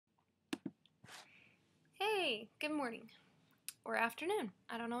Hey, good morning or afternoon.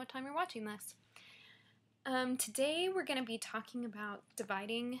 I don't know what time you're watching this. Today we're going to be talking about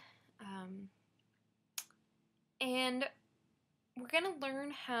dividing, and we're going to learn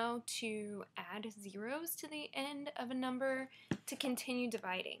how to add zeros to the end of a number to continue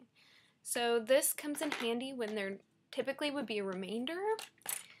dividing. So this comes in handy when there typically would be a remainder,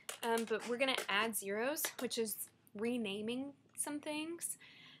 but we're going to add zeros, which is renaming some things,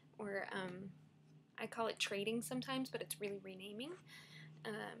 or I call it trading sometimes, but it's really renaming,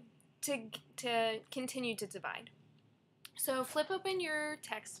 to continue to divide. So flip open your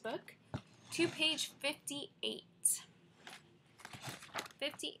textbook to page 58.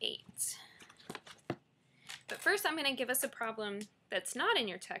 58. But first I'm going to give us a problem that's not in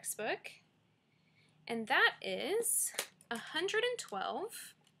your textbook, and that is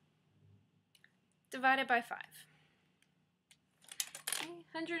 112 divided by 5. Okay,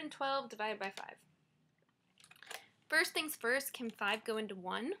 112 divided by 5. First things first, can 5 go into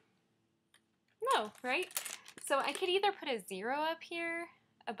 1? No, right? So I could either put a 0 up here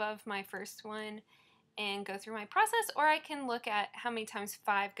above my first one and go through my process, or I can look at how many times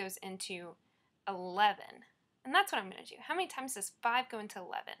 5 goes into 11. And that's what I'm going to do. How many times does 5 go into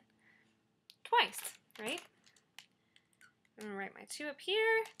 11? Twice, right? I'm going to write my 2 up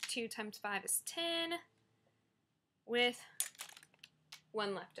here. 2 times 5 is 10 with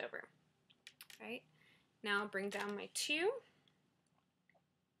 1 left over, right? Now I'll bring down my 2.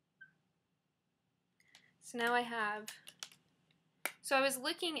 So now I have, so I was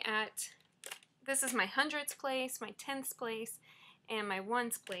looking at, this is my hundredths place, my tenths place, and my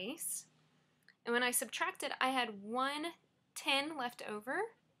ones place. And when I subtracted, I had 110 left over.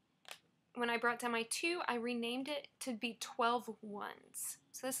 When I brought down my 2, I renamed it to be 12 ones.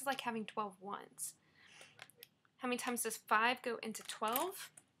 So this is like having 12 ones. How many times does 5 go into 12?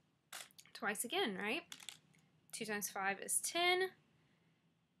 Twice again, right? 2 times 5 is 10.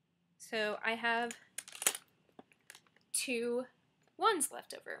 So I have 2 ones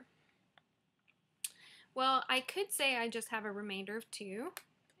left over. Well, I could say I just have a remainder of 2,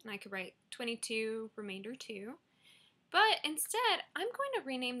 and I could write 22 remainder 2. But instead, I'm going to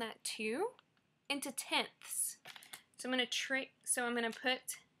rename that 2 into tenths. So I'm going to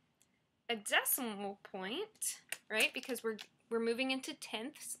put a decimal point, right? Because we're moving into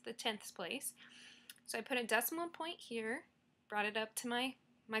tenths, the tenths place. So I put a decimal point here, brought it up to my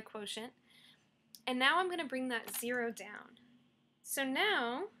quotient, and now I'm going to bring that 0 down. So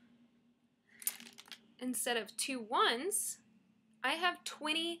now, instead of 2 ones, I have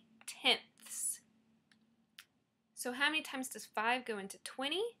 20 tenths. So how many times does 5 go into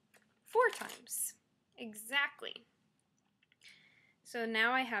 20? 4 times. Exactly. So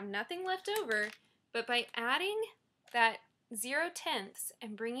now I have nothing left over, but by adding that 0 tenths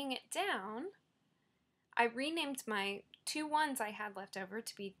and bringing it down, I renamed my 2 ones I had left over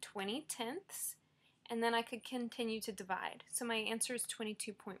to be 20 tenths, and then I could continue to divide. So my answer is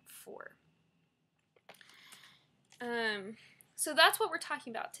 22.4. So that's what we're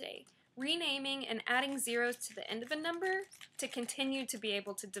talking about today. Renaming and adding zeros to the end of a number to continue to be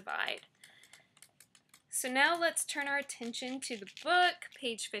able to divide. So now let's turn our attention to the book,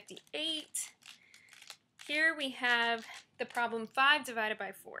 page 58. Here we have the problem 5 divided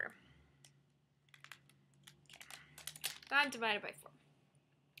by 4. 5 divided by 4.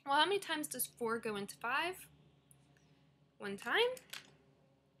 Well, how many times does 4 go into 5? 1 time.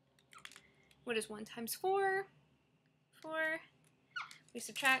 What is 1 times 4? 4. We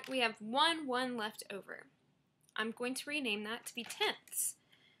subtract, we have 1 left over. I'm going to rename that to be tenths.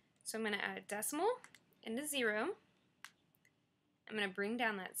 So I'm going to add a decimal and a 0. I'm going to bring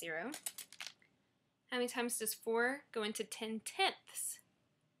down that 0. How many times does 4 go into 10 tenths?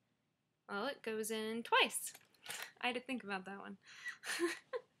 Well, it goes in twice. I had to think about that one.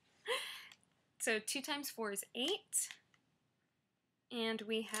 So 2 times 4 is 8. And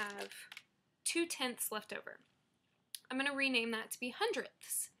we have 2 tenths left over. I'm going to rename that to be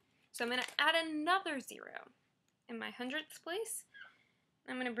hundredths. So I'm going to add another 0 in my hundredths place.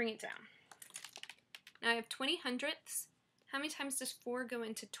 I'm going to bring it down. Now I have 20 hundredths. How many times does 4 go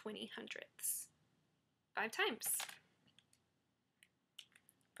into 20 hundredths? 5 times.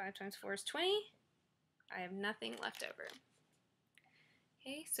 5 times 4 is 20. I have nothing left over.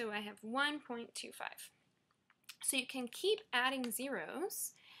 Okay, so I have 1.25. So you can keep adding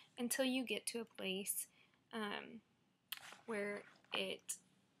zeros until you get to a place where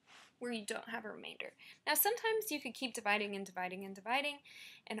you don't have a remainder. Now sometimes you could keep dividing and dividing and dividing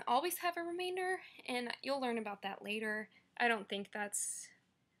and always have a remainder, and you'll learn about that later. I don't think that's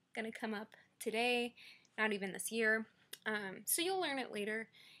going to come up today, not even this year. So you'll learn it later,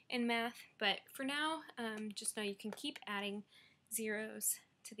 in math, but for now, just know you can keep adding zeros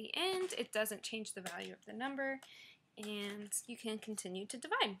to the end. It doesn't change the value of the number, and you can continue to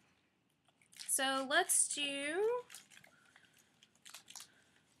divide. So let's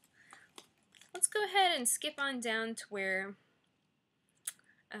go ahead and skip on down to where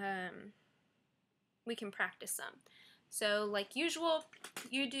we can practice some. So like usual,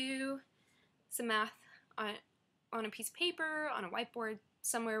 you do some math on a piece of paper, on a whiteboard,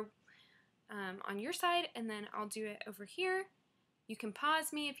 somewhere on your side, and then I'll do it over here. You can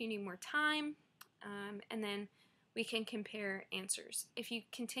pause me if you need more time, and then we can compare answers. If you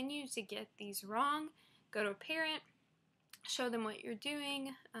continue to get these wrong, go to a parent, show them what you're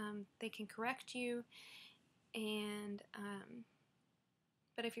doing, they can correct you, and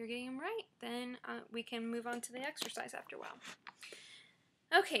but if you're getting them right, then we can move on to the exercise after a while.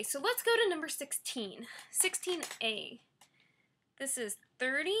 Okay, so let's go to number 16. 16a. This is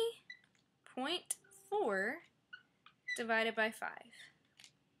 30.4 divided by 5.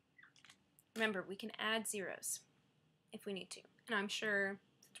 Remember, we can add zeros if we need to. And I'm sure,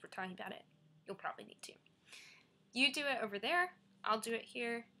 since we're talking about it, you'll probably need to. You do it over there. I'll do it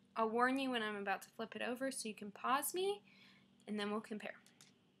here. I'll warn you when I'm about to flip it over so you can pause me, and then we'll compare.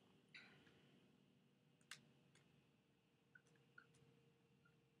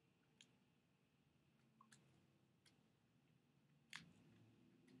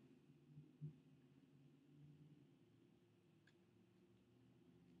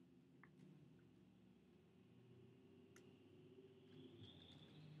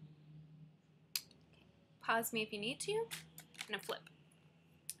 Pause me if you need to. I'm going to flip.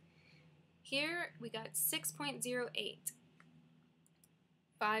 Here we got 6.08.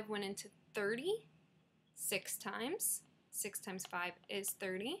 5 went into 30 6 times. 6 times 5 is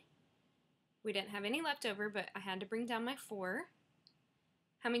 30. We didn't have any left over, but I had to bring down my 4.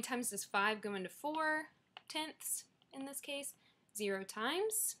 How many times does 5 go into 4 tenths in this case? 0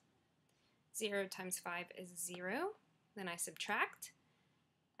 times. 0 times 5 is 0. Then I subtract.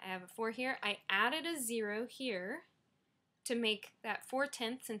 I have a 4 here. I added a 0 here to make that 4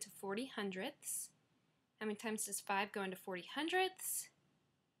 tenths into 40 hundredths. How many times does 5 go into 40 hundredths?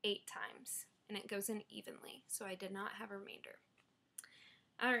 8 times. And it goes in evenly, so I did not have a remainder.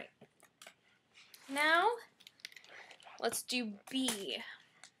 All right. Now, let's do B.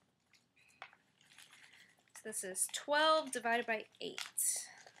 So this is 12 divided by 8.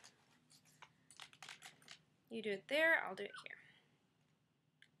 You do it there, I'll do it here.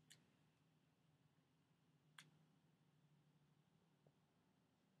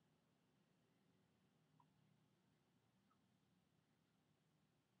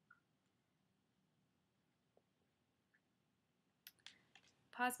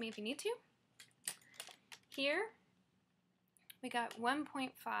 Pause me if you need to. Here, we got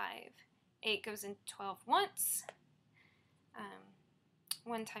 1.5. 8 goes into 12 once.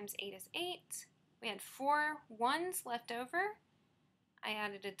 1 times 8 is 8. We had 4 ones left over. I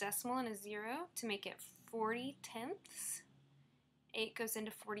added a decimal and a 0 to make it 40 tenths. 8 goes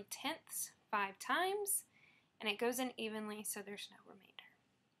into 40 tenths 5 times, and it goes in evenly, so there's no remainder.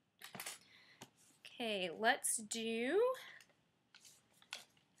 Okay, let's do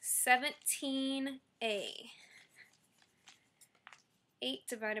 17a. 8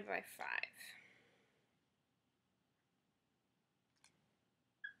 divided by 5.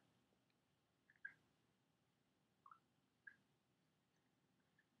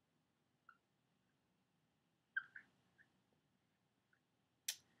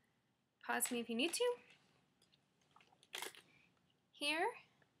 Pause me if you need to. Here,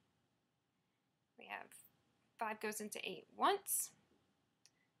 we have 5 goes into 8 once.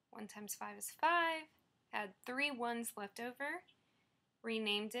 1 times 5 is 5. Had 3 ones left over.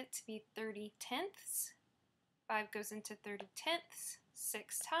 Renamed it to be 30 tenths. 5 goes into 30 tenths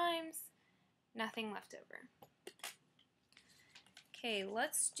 6 times. Nothing left over. Okay,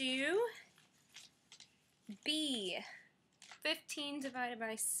 let's do B. 15 divided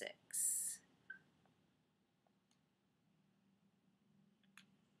by 6.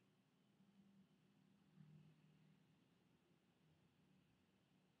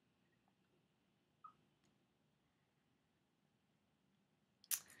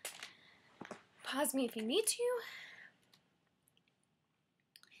 Pause me if you need to.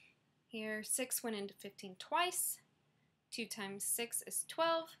 Here, 6 went into 15 twice. 2 times 6 is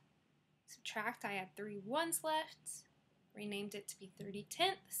 12. Subtract, I had 3 ones left. Renamed it to be 30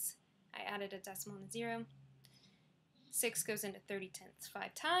 tenths. I added a decimal and a 0. 6 goes into 30 tenths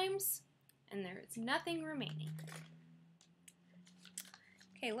 5 times, and there is nothing remaining.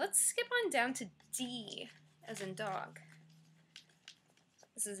 Okay, let's skip on down to D, as in dog.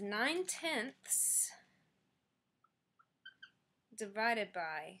 This is 9/10 divided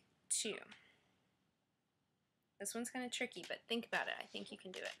by 2. This one's kind of tricky, but think about it. I think you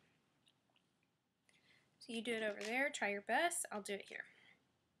can do it. So you do it over there. Try your best. I'll do it here.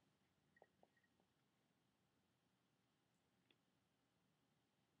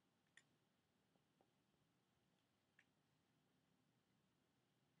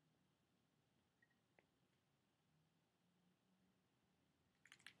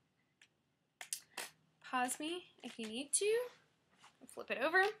 Pause me if you need to. Flip it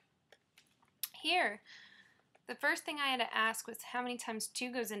over. Here, the first thing I had to ask was how many times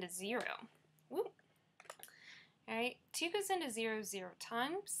 2 goes into 0. Whoop. All right, 2 goes into 0 0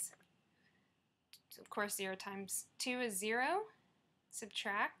 times. Of course, 0 times 2 is 0.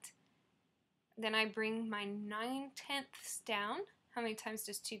 Subtract. Then I bring my 9/10 down. How many times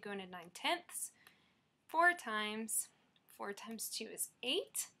does 2 go into 9/10? 4 times. 4 times 2 is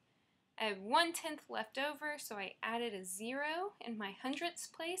 8. I have 1/10 left over, so I added a 0 in my hundredths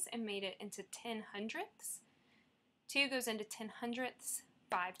place and made it into 10 hundredths. 2 goes into 10 hundredths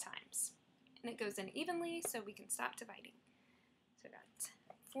 5 times. And it goes in evenly, so we can stop dividing. So I got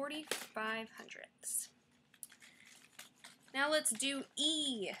 45 hundredths. Now let's do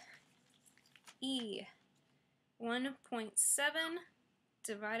E. E. 1.7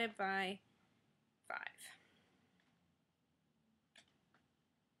 divided by 5.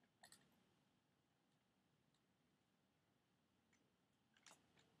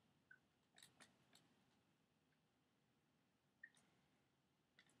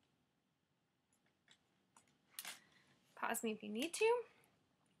 Pause me if you need to.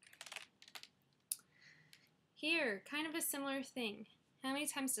 Here, kind of a similar thing. How many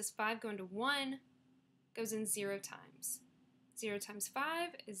times does 5 go into 1? Goes in 0 times. 0 times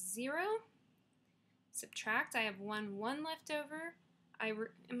 5 is 0. Subtract. I have 1 left over.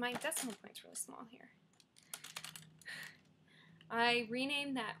 And my decimal point's really small here. I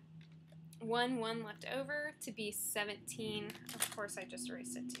renamed that 1 left over to be 17. Of course, I just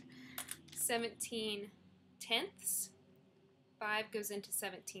erased it too. 17/10. 5 goes into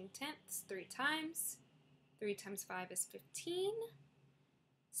 17/10 3 times. 3 times 5 is 15.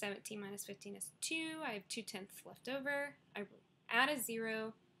 17 minus 15 is 2. I have 2/10 left over. I add a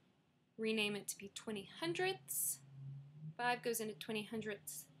 0, rename it to be 20 hundredths. 5 goes into 20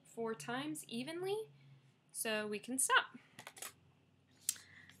 hundredths 4 times evenly, so we can stop.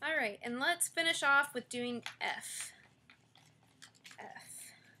 All right, and let's finish off with doing F.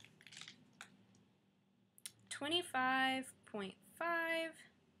 F. 25.5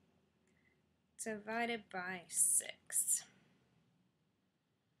 divided by 6.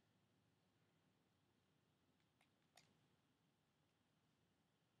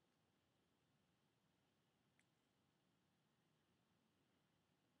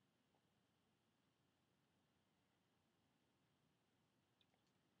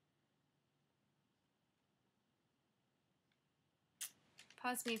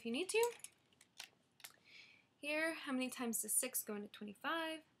 Pause me if you need to. Here, how many times does 6 go into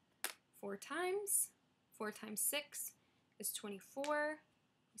 25? 4 times. 4 times 6 is 24.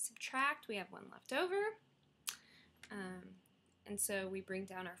 We subtract, we have 1 left over. And so we bring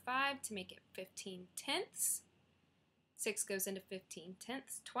down our 5 to make it 15/10. 6 goes into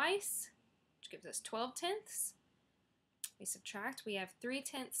 15/10 twice, which gives us 12/10. We subtract, we have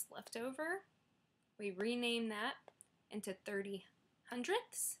 3/10 left over. We rename that into 30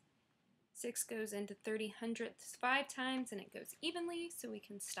 hundredths. 6 goes into 30 hundredths 5 times, and it goes evenly, so we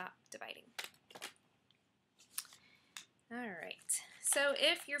can stop dividing. All right, so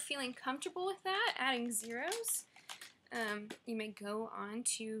if you're feeling comfortable with that, adding zeros, you may go on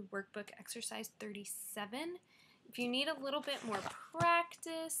to workbook exercise 37. If you need a little bit more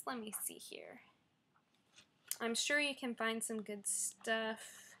practice, let me see here. I'm sure you can find some good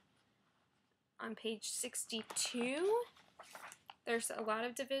stuff on page 62. There's a lot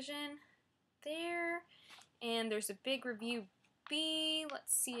of division there, and there's a big review B.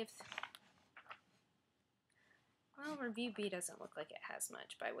 Let's see if, well, review B doesn't look like it has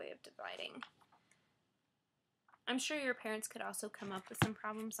much by way of dividing. I'm sure your parents could also come up with some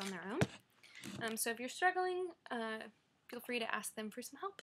problems on their own. So if you're struggling, feel free to ask them for some help.